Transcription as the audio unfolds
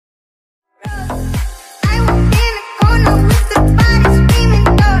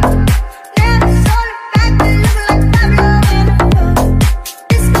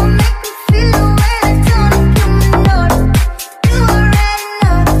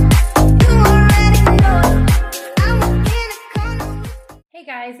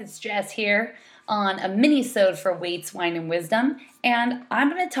it's Jess here on a Minisode for Weights, Wine, and Wisdom, and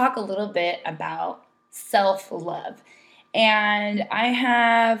I'm going to talk a little bit about self-love. And I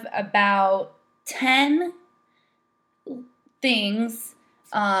have about 10 things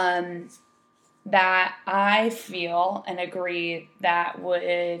that I feel and agree that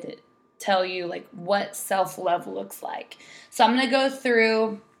would tell you like what self-love looks like. So I'm going to go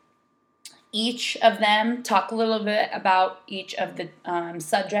through each of them, talk a little bit about each of the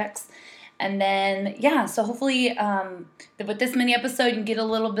subjects, and then so hopefully with this mini episode you can get a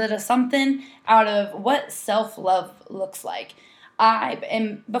little bit of something out of what self-love looks like.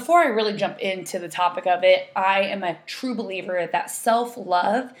 And before I really jump into the topic of it, I am a true believer that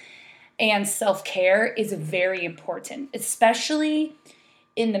self-love and self-care is very important, especially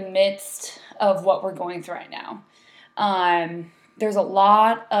in the midst of what we're going through right now. There's a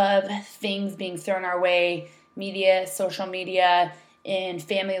lot of things being thrown our way, media, social media, in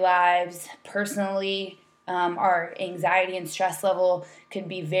family lives, personally. Our anxiety and stress level could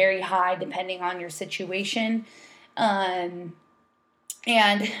be very high depending on your situation. And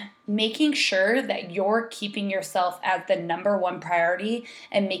making sure that you're keeping yourself as the number one priority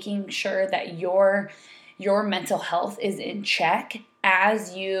and making sure that your mental health is in check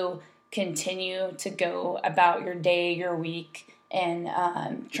as you continue to go about your day, your week,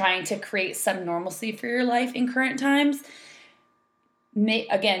 and trying to create some normalcy for your life in current times.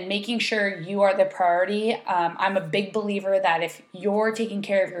 Making sure you are the priority. I'm a big believer that if you're taking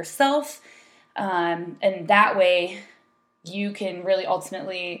care of yourself, and that way you can really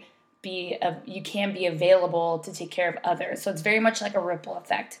ultimately be available to take care of others. So it's very much like a ripple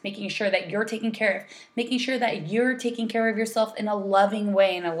effect, making sure that you're taking care of yourself in a loving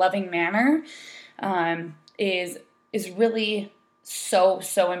way, in a loving manner, is really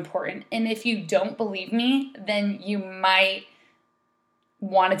so important. And if you don't believe me, then you might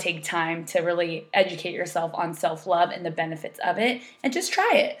want to take time to really educate yourself on self-love and the benefits of it, and just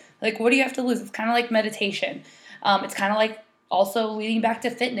try it. Like, what do you have to lose? It's kind of like meditation. It's kind of like also leading back to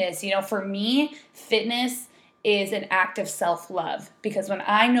fitness. For me, fitness is an act of self-love, because when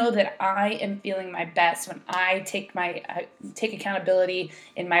I know that I am feeling my best, when I take accountability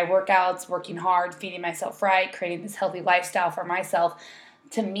in my workouts, working hard, feeding myself right, creating this healthy lifestyle for myself,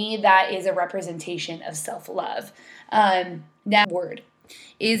 to me, that is a representation of self-love. That word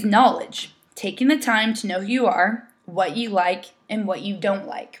is knowledge, taking the time to know who you are, what you like, and what you don't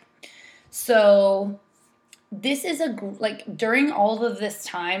like. So this is during all of this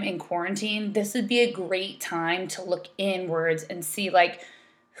time in quarantine, this would be a great time to look inwards and see,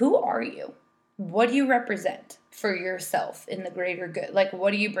 who are you? What do you represent for yourself in the greater good?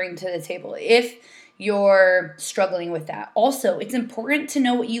 What do you bring to the table if you're struggling with that? Also, it's important to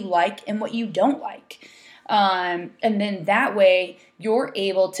know what you like and what you don't like. And then that way you're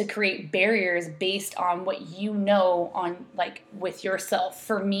able to create barriers based on what you know on with yourself.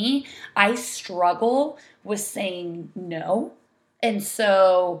 For me, I struggle with saying no. And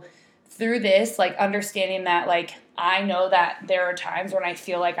so through this, understanding that, I know that there are times when I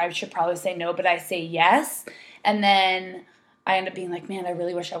feel like I should probably say no, but I say yes. And then I end up being like, man, I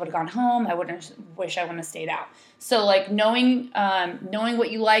really wish I would have gone home. I wish I wouldn't have stayed out. So knowing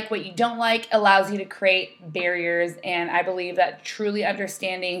what you like, what you don't like, allows you to create barriers. And I believe that truly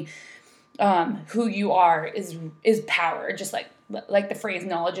understanding who you are is power. Just like the phrase,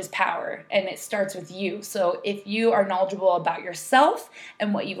 knowledge is power, and it starts with you. So if you are knowledgeable about yourself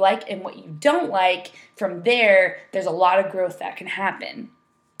and what you like and what you don't like, from there's a lot of growth that can happen.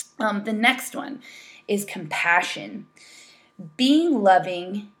 The next one is compassion. Being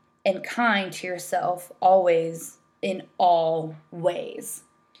loving and kind to yourself always, in all ways.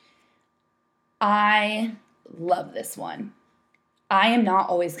 I love this one. I am not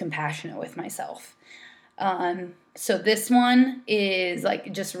always compassionate with myself. So this one is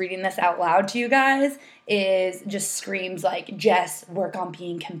just reading this out loud to you guys is just screams Jess, work on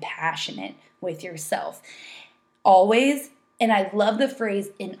being compassionate with yourself. Always. And I love the phrase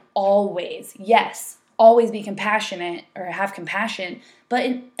in all ways. Yes. Always be compassionate or have compassion, but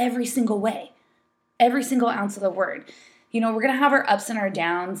in every single way, every single ounce of the word. We're going to have our ups and our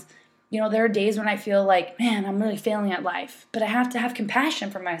downs. There are days when I feel man, I'm really failing at life, but I have to have compassion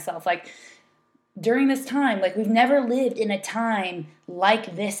for myself. During this time, we've never lived in a time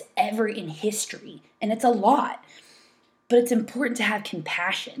like this ever in history. And it's a lot, but it's important to have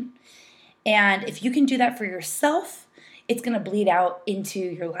compassion. And if you can do that for yourself, it's going to bleed out into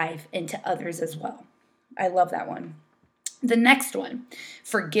your life and to others as well. I love that one. The next one,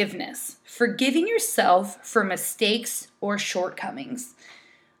 forgiveness. Forgiving yourself for mistakes or shortcomings.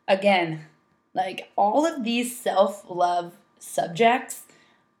 Again, all of these self-love subjects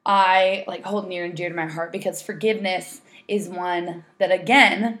I like hold near and dear to my heart, because forgiveness is one that,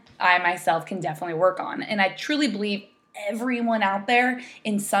 again, I myself can definitely work on. And I truly believe everyone out there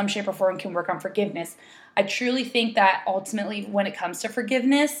in some shape or form can work on forgiveness. I truly think that ultimately when it comes to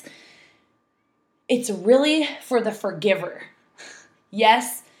forgiveness, it's really for the forgiver.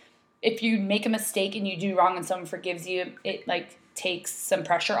 Yes, if you make a mistake and you do wrong and someone forgives you, it like takes some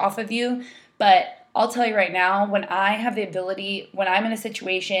pressure off of you. But I'll tell you right now, when I have the ability, when I'm in a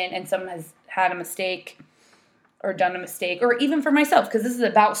situation and someone has had a mistake or done a mistake, or even for myself, because this is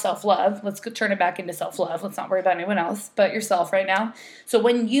about self-love. Let's turn it back into self-love. Let's not worry about anyone else but yourself right now. So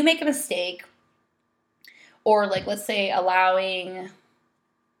when you make a mistake, or like let's say allowing,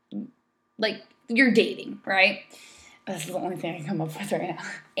 like you're dating, right? This is the only thing I can come up with right now.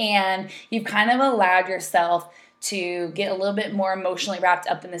 And you've kind of allowed yourself to get a little bit more emotionally wrapped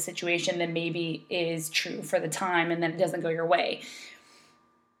up in the situation than maybe is true for the time, and then it doesn't go your way.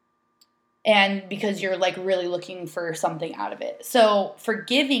 And because you're like really looking for something out of it. So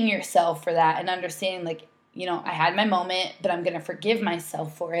forgiving yourself for that and understanding like, you know, I had my moment, but I'm going to forgive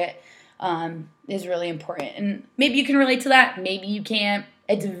myself for it is really important. And maybe you can relate to that. Maybe you can't.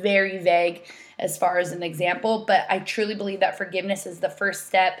 It's very vague as far as an example, but I truly believe that forgiveness is the first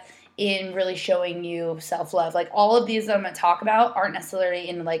step in really showing you self-love. Like all of these that I'm going to talk about aren't necessarily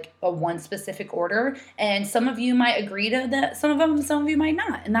in like a one specific order. And some of you might agree to that, some of you might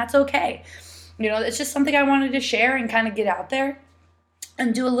not. And that's okay. You know, it's just something I wanted to share and kind of get out there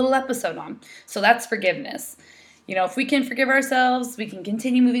and do a little episode on. So that's forgiveness. You know, if we can forgive ourselves, we can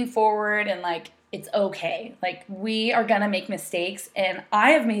continue moving forward, and like, it's okay. Like we are going to make mistakes, and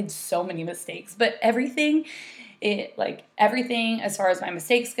I have made so many mistakes, but everything as far as my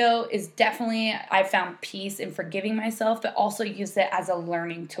mistakes go is definitely, I found peace in forgiving myself, but also use it as a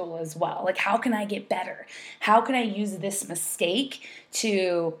learning tool as well. Like, how can I get better? How can I use this mistake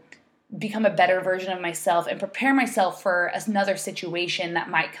to become a better version of myself and prepare myself for another situation that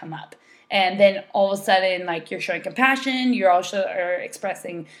might come up? And then all of a sudden, like, you're showing compassion, you're also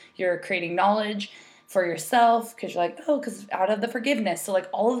expressing, you're creating knowledge for yourself, because you're like, oh, because out of the forgiveness. So like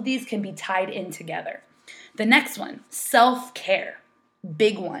all of these can be tied in together. The next one, self-care,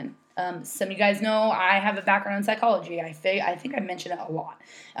 big one. Some of you guys know I have a background in psychology. I think I mention it a lot.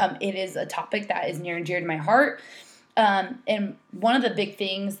 It is a topic that is near and dear to my heart. And one of the big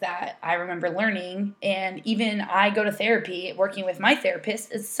things that I remember learning, and even I go to therapy, working with my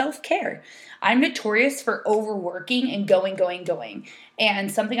therapist, is self-care. I'm notorious for overworking and going. And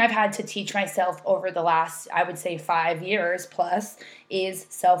something I've had to teach myself over the last, I would say 5 years plus, is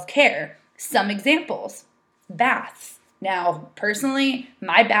self-care. Some examples. Baths. Now, personally,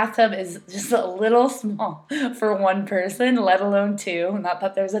 my bathtub is just a little small for one person, let alone two. Not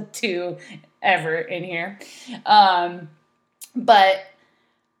that there's a two ever in here. But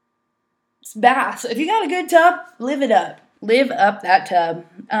baths. If you got a good tub, live it up. Live up that tub.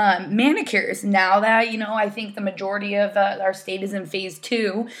 Manicures. Now that, you know, I think the majority of our state is in phase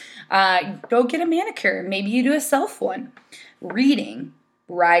 2, go get a manicure. Maybe you do a self one. Reading,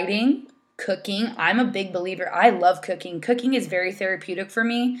 writing, cooking. I'm a big believer. I love cooking. Cooking is very therapeutic for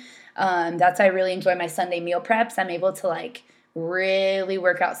me. That's why I really enjoy my Sunday meal preps. I'm able to like really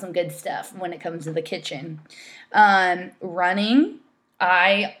work out some good stuff when it comes to the kitchen. Running.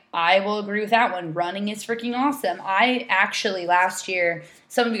 I will agree with that one. Running is freaking awesome. I actually last year,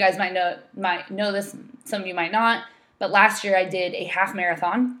 some of you guys might know this, some of you might not, but last year I did a half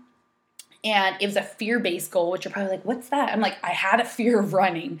marathon. And it was a fear-based goal, which you're probably like, what's that? I'm like, I had a fear of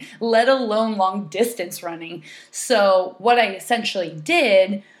running, let alone long distance running. So what I essentially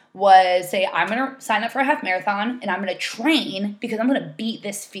did was say, I'm going to sign up for a half marathon and I'm going to train because I'm going to beat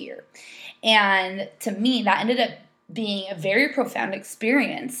this fear. And to me, that ended up being a very profound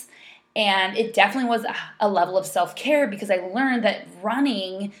experience. And it definitely was a level of self-care, because I learned that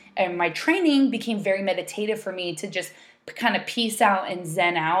running and my training became very meditative for me to just kind of peace out and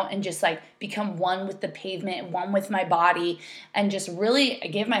zen out and just like become one with the pavement, one with my body, and just really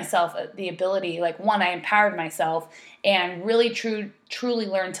give myself the ability, like one, I empowered myself and really truly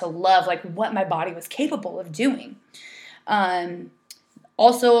learned to love like what my body was capable of doing.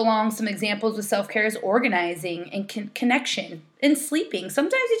 Also along some examples with self-care is organizing and connection and sleeping.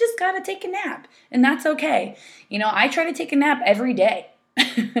 Sometimes you just got to take a nap, and that's okay. You know, I try to take a nap every day.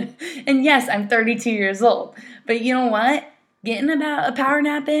 And yes, I'm 32 years old, but you know what? Getting about a power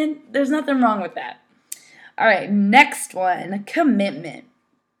nap in, there's nothing wrong with that. All right, next one, commitment.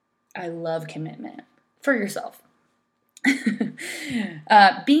 I love commitment for yourself.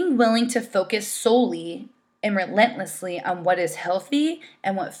 Being willing to focus solely and relentlessly on what is healthy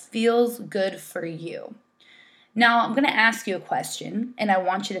and what feels good for you. Now, I'm going to ask you a question, and I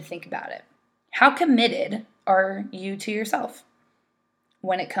want you to think about it. How committed are you to yourself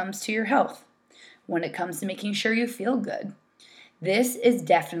when it comes to your health, when it comes to making sure you feel good? This is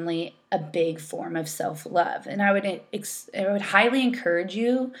definitely a big form of self-love, and I would highly encourage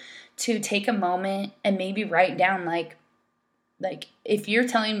you to take a moment and maybe write down like if you're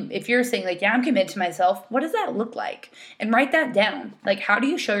saying like, yeah, I'm committed to myself, what does that look like? And write that down. Like, how do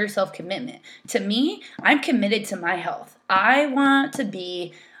you show yourself commitment? To me, I'm committed to my health. I want to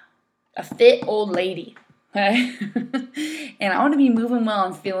be a fit old lady. Okay? And I want to be moving well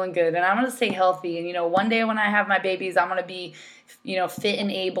and feeling good. And I want to stay healthy. And, one day when I have my babies, I want to be, fit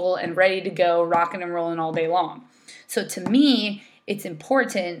and able and ready to go, rocking and rolling all day long. So to me, it's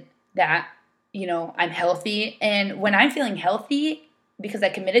important that, I'm healthy. And when I'm feeling healthy, because I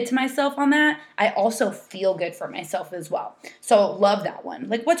committed to myself on that, I also feel good for myself as well. So love that one.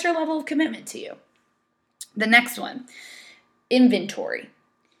 Like, what's your level of commitment to you? The next one, inventory.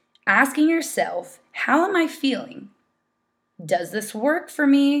 Asking yourself, how am I feeling? Does this work for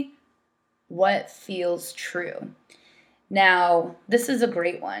me? What feels true? Now, this is a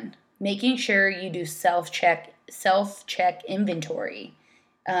great one. Making sure you do self-check inventory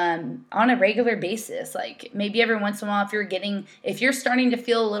on a regular basis. Like maybe every once in a while, if you're starting to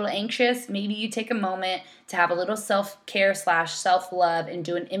feel a little anxious, maybe you take a moment to have a little self-care / self-love and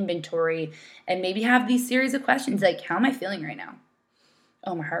do an inventory, and maybe have these series of questions like, how am I feeling right now?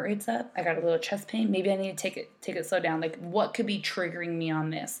 Oh, my heart rate's up. I got a little chest pain. Maybe I need to take it slow down. Like, what could be triggering me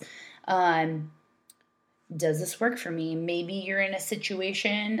on this? Does this work for me? Maybe you're in a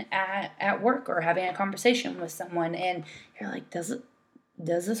situation at work or having a conversation with someone, and you're like, does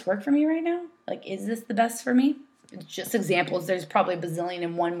this work for me right now? Like, is this the best for me? It's just examples. There's probably a bazillion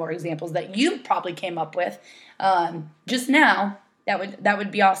and one more examples that you probably came up with just now. That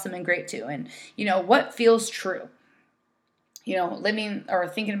would be awesome and great too. And what feels true? Living or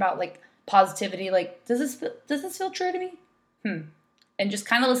thinking about like positivity. Like, does this feel true to me? And just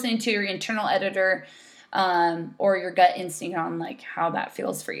kind of listening to your internal editor or your gut instinct on like how that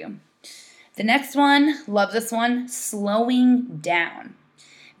feels for you. The next one, love this one, slowing down.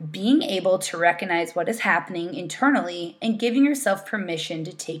 Being able to recognize what is happening internally and giving yourself permission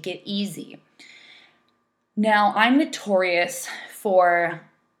to take it easy. Now, I'm notorious for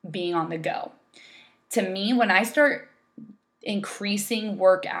being on the go. To me, when I start increasing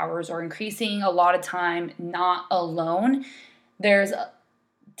work hours or increasing a lot of time not alone,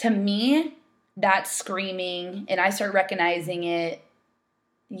 to me, that's screaming, and I start recognizing it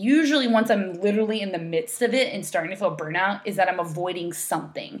usually once I'm literally in the midst of it and starting to feel burnout, is that I'm avoiding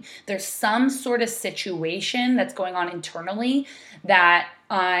something. There's some sort of situation that's going on internally that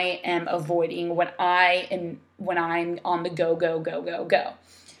I am avoiding when I'm on the go.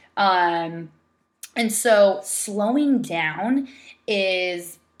 And so slowing down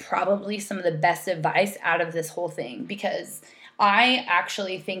is probably some of the best advice out of this whole thing, because I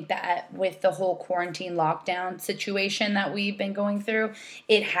actually think that with the whole quarantine lockdown situation that we've been going through,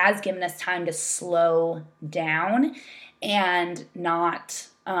 it has given us time to slow down and not,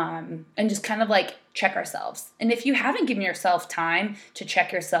 and just kind of like check ourselves. And if you haven't given yourself time to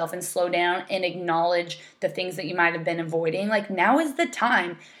check yourself and slow down and acknowledge the things that you might have been avoiding, like now is the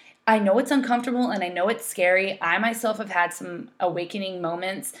time. I know it's uncomfortable and I know it's scary. I myself have had some awakening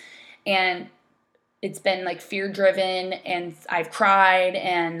moments, and it's been like fear driven, and I've cried,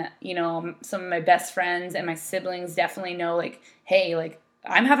 and some of my best friends and my siblings definitely know like, hey, like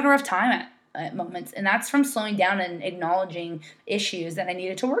I'm having a rough time at moments, and that's from slowing down and acknowledging issues that I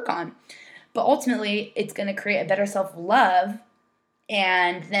needed to work on. But ultimately, it's going to create a better self-love,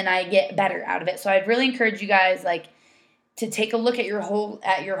 and then I get better out of it. So I'd really encourage you guys like to take a look at your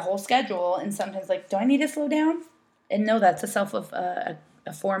whole schedule, and sometimes like, do I need to slow down? And no, that's a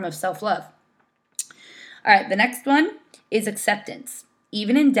form of self-love. All right, the next one is acceptance.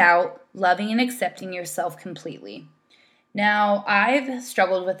 Even in doubt, loving and accepting yourself completely. Now, I've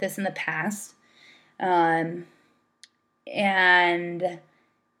struggled with this in the past, and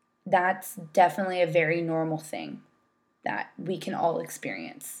that's definitely a very normal thing that we can all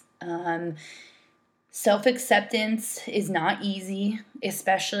experience. Self-acceptance is not easy,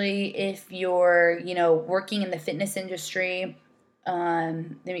 especially if you're, working in the fitness industry.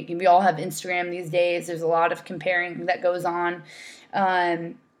 We all have Instagram these days. There's a lot of comparing that goes on.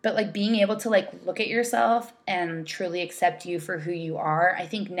 But like being able to like look at yourself and truly accept you for who you are. I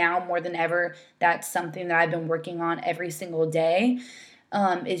think now more than ever, that's something that I've been working on every single day,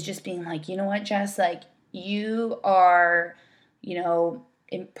 is just being like, you know what, Jess, like you are,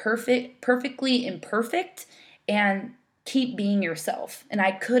 perfectly imperfect, and keep being yourself. And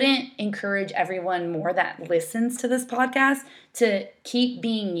I couldn't encourage everyone more that listens to this podcast to keep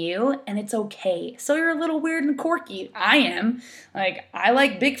being you, and it's okay. So you're a little weird and quirky. I am. Like, I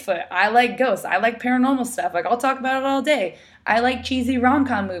like Bigfoot. I like ghosts. I like paranormal stuff. Like, I'll talk about it all day. I like cheesy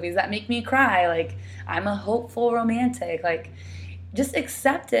rom-com movies that make me cry. Like, I'm a hopeful romantic. Like, just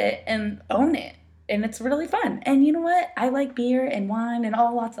accept it and own it. And it's really fun. And you know what? I like beer and wine and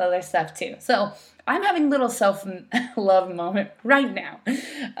all lots of other stuff too. So I'm having a little self-love moment right now.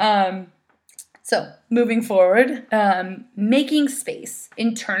 So moving forward, making space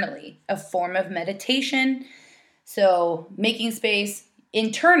internally, a form of meditation. So making space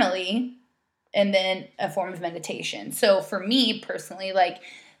internally and then a form of meditation. So for me personally, like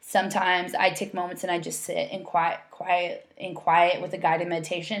sometimes I take moments and I just sit in quiet with a guided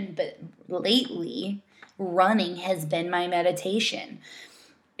meditation. But lately, running has been my meditation.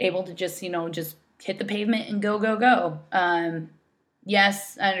 Able to just, just hit the pavement and go, go, go.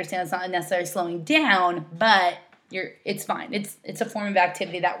 Yes, I understand it's not necessarily slowing down, but it's fine. It's a form of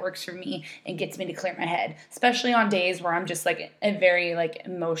activity that works for me and gets me to clear my head, especially on days where I'm just like a very like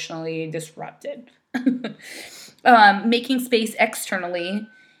emotionally disrupted. Making space externally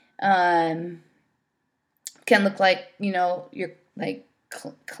can look like, you're like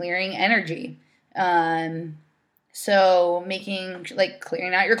clearing energy. So making like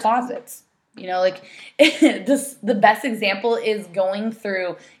clearing out your closets. The best example is going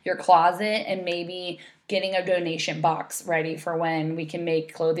through your closet and maybe getting a donation box ready for when we can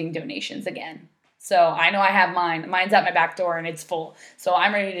make clothing donations again. So I know I have mine. Mine's at my back door and it's full. So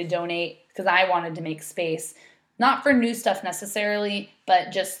I'm ready to donate because I wanted to make space, not for new stuff necessarily,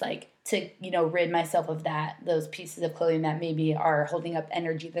 but just like to, rid myself of those pieces of clothing that maybe are holding up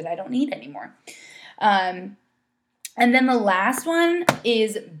energy that I don't need anymore. And then the last one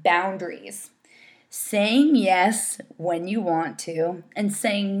is boundaries. Saying yes when you want to and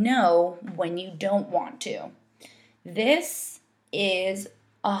saying no when you don't want to. This is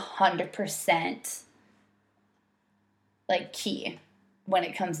 100% like key when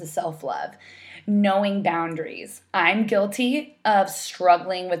it comes to self-love. Knowing boundaries. I'm guilty of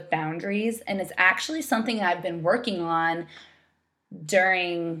struggling with boundaries, and it's actually something I've been working on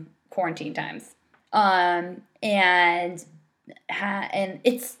during quarantine times. And it's,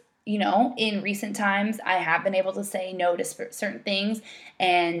 in recent times, I have been able to say no to certain things,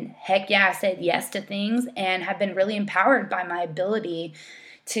 and heck yeah, I said yes to things and have been really empowered by my ability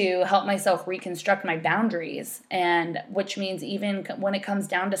to help myself reconstruct my boundaries, and which means even when it comes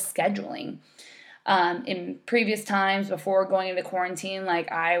down to scheduling. In previous times before going into quarantine,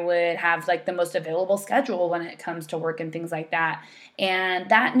 like I would have like the most available schedule when it comes to work and things like that. And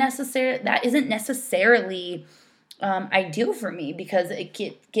that isn't necessarily ideal for me because it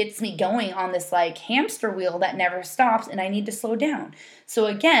gets me going on this like hamster wheel that never stops and I need to slow down. So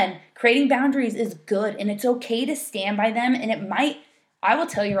again, creating boundaries is good and it's okay to stand by them. And I will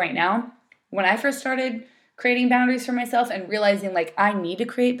tell you right now, when I first started creating boundaries for myself and realizing like I need to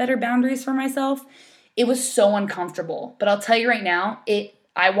create better boundaries for myself, it was so uncomfortable. But I'll tell you right now,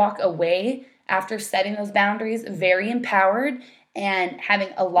 I walk away after setting those boundaries very empowered and having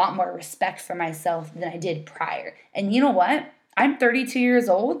a lot more respect for myself than I did prior. And you know what? I'm 32 years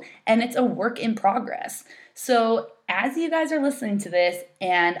old and it's a work in progress. So as you guys are listening to this,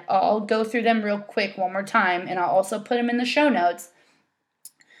 and I'll go through them real quick one more time, and I'll also put them in the show notes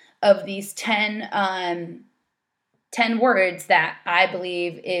of these 10 words that I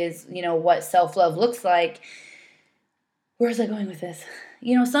believe is, what self-love looks like. Where was I going with this?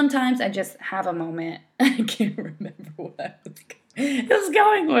 Sometimes I just have a moment. I can't remember what I was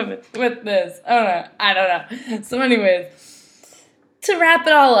going with this. I don't know. So anyways, to wrap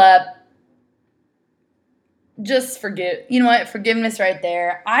it all up, just forgive. You know what? Forgiveness right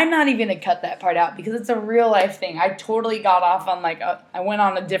there. I'm not even going to cut that part out because it's a real life thing. I totally got off on I went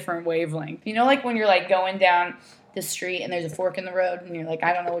on a different wavelength. Like when you're like going down the street and there's a fork in the road and you're like,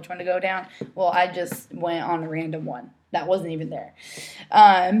 I don't know which one to go down. Well, I just went on a random one that wasn't even there.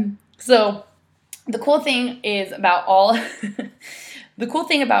 So the cool thing is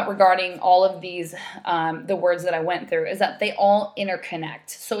regarding all of these, the words that I went through is that they all interconnect.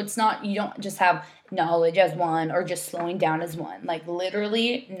 So it's not, you don't just have knowledge as one or just slowing down as one. Like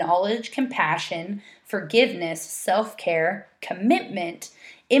literally knowledge, compassion, forgiveness, self-care, commitment,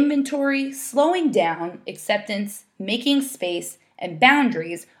 inventory, slowing down, acceptance, making space, and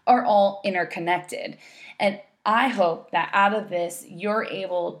boundaries are all interconnected. And I hope that out of this, you're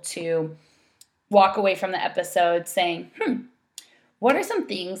able to walk away from the episode saying, what are some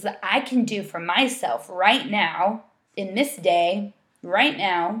things that I can do for myself right now, in this day, right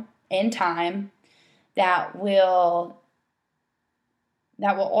now, in time, that will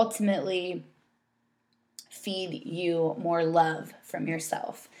that will ultimately feed you more love from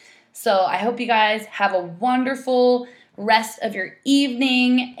yourself. So I hope you guys have a wonderful rest of your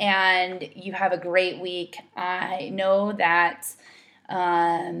evening and you have a great week. I know that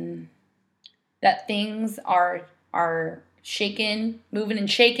that things are shaken, moving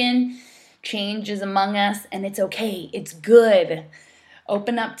and shaken. Change is among us, and it's okay. It's good.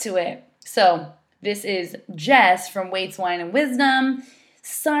 Open up to it. So this is Jess from Weights, Wine, and Wisdom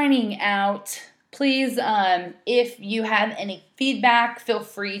signing out. Please, if you have any feedback, feel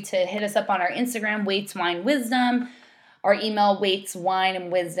free to hit us up on our Instagram, Weights, Wine, Wisdom, our email,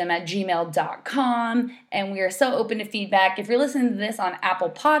 waitswineandwisdom@gmail.com. And we are so open to feedback. If you're listening to this on Apple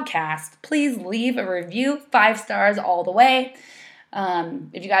Podcasts, please leave a review, 5 stars all the way.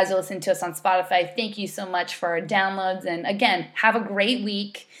 If you guys are listening to us on Spotify, thank you so much for our downloads. And again, have a great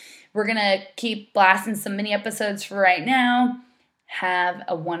week. We're going to keep blasting some mini episodes for right now. Have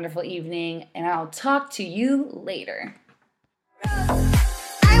a wonderful evening, and I'll talk to you later. I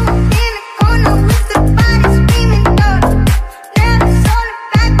was in a corner with the bodies.